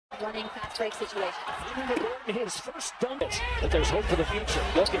running fast break situations. His first dunk, but there's hope for the future.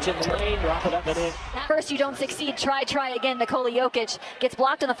 Jokic in the lane, drop it up and in. At first you don't succeed, try again. Nikola Jokic gets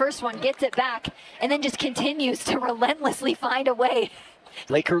blocked on the first one, gets it back, and then just continues to relentlessly find a way.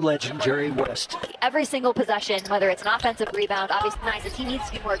 Laker legend Jerry West. Every single possession, whether it's an offensive rebound, obviously nice, as he needs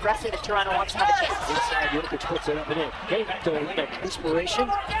to be more aggressive if Toronto wants to have a chance. Inside, Jokic puts it up and in. Came back to Olympic. Inspiration.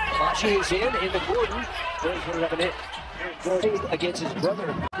 Bashi is in the Gordon. Gordon put it up and in. Gordon against his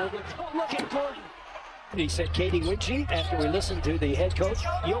brother. Oh, look at Gordon. He said Katie Winchie after we listened to the head coach.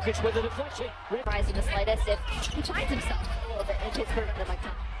 Jokic with a deflection. Rising the slightest if he finds himself a little bit in Pittsburgh under Mike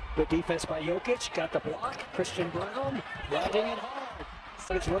Thomas. Good defense by Jokic. Got the block. Christian Brown riding it hard.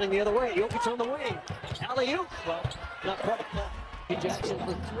 It's running the other way. Jokic on the wing. Alley-oop. Well, not quite. Jackson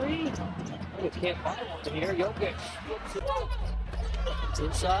for three. Jokic can't buy one here. Jokic.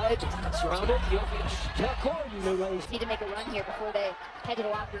 Inside. Surrounded. Jokic. Tell Gordon who lays. Need to make a run here before they head to the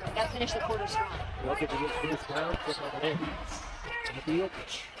locker room. Got to finish the quarter strong. Jokic against Bruce Brown. Flip on it in. With the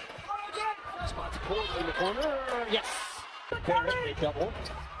Jokic. Spots Gordon in the corner. Yes. Barrett, they double.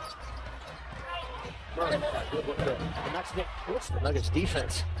 And that's the Nuggets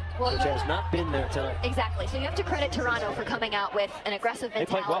defense, which has not been there tonight. Exactly. So you have to credit Toronto for coming out with an aggressive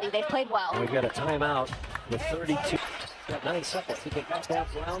mentality. They've played well. We've got a timeout with 32. Got 9 seconds. He can back that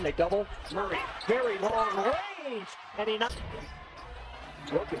round. They double. Murray, very long range, and he knocks.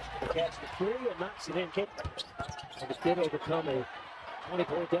 Jokic will catch the three and knocks it in. And it did overcome a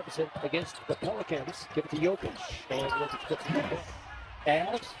 20-point deficit against the Pelicans. Give it to Jokic, and Jokic puts it in.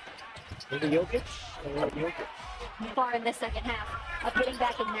 Avs. Into Jokic, and Jokic. Far in this second half of getting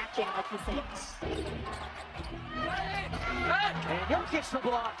back and matching, like he's saying. And Jokic the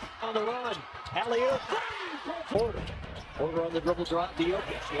block on the run. Alley-oop. Porter on the dribble drop to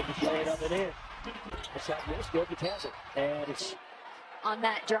Jokic. Jokic lay it up and in. It's out this. Jokic has it. And it's on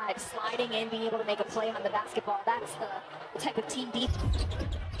that drive, sliding in, being able to make a play on the basketball. That's the type of team deep.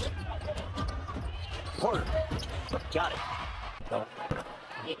 Porter. Got it. No.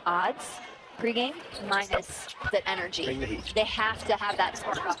 The odds pregame minus the energy. Bring the heat. They have to have that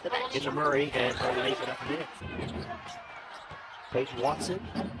spark off the bench. Into Murray and lays it up and in. Peyton Watson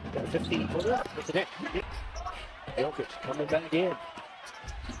got a 15-footer. Puts it in. Jokic coming back in.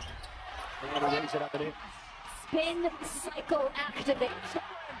 And he lays it up and in. Spin cycle activate.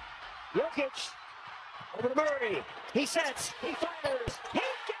 Jokic over to Murray. He sets. He fires. He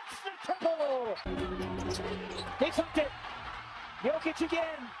gets the triple. He flipped it. Jokic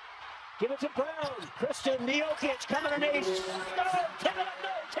again. Give it to Brown. Christian Jokic coming underneath. No, tip it up, no,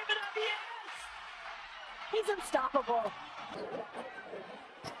 tip it up, yes! He's unstoppable.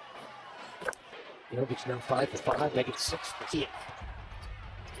 Jokic now 5 for 5, making 6 for 6.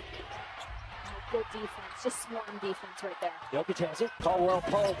 Good defense, just swarm defense right there. Jokic has it. Caldwell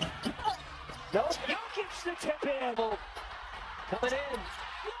Pope. No, Jokic the tip in. Coming in.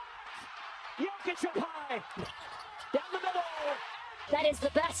 Jokic up high. Down the middle. That is the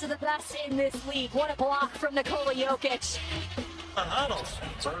best of the best in this league. What a block from Nikola Jokic.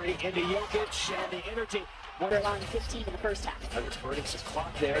 Murray into Jokic and the energy. They're allowing 15 in the first half. Nuggets burning some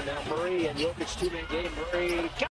clock there. Now Murray and Jokic 2-man game. Murray.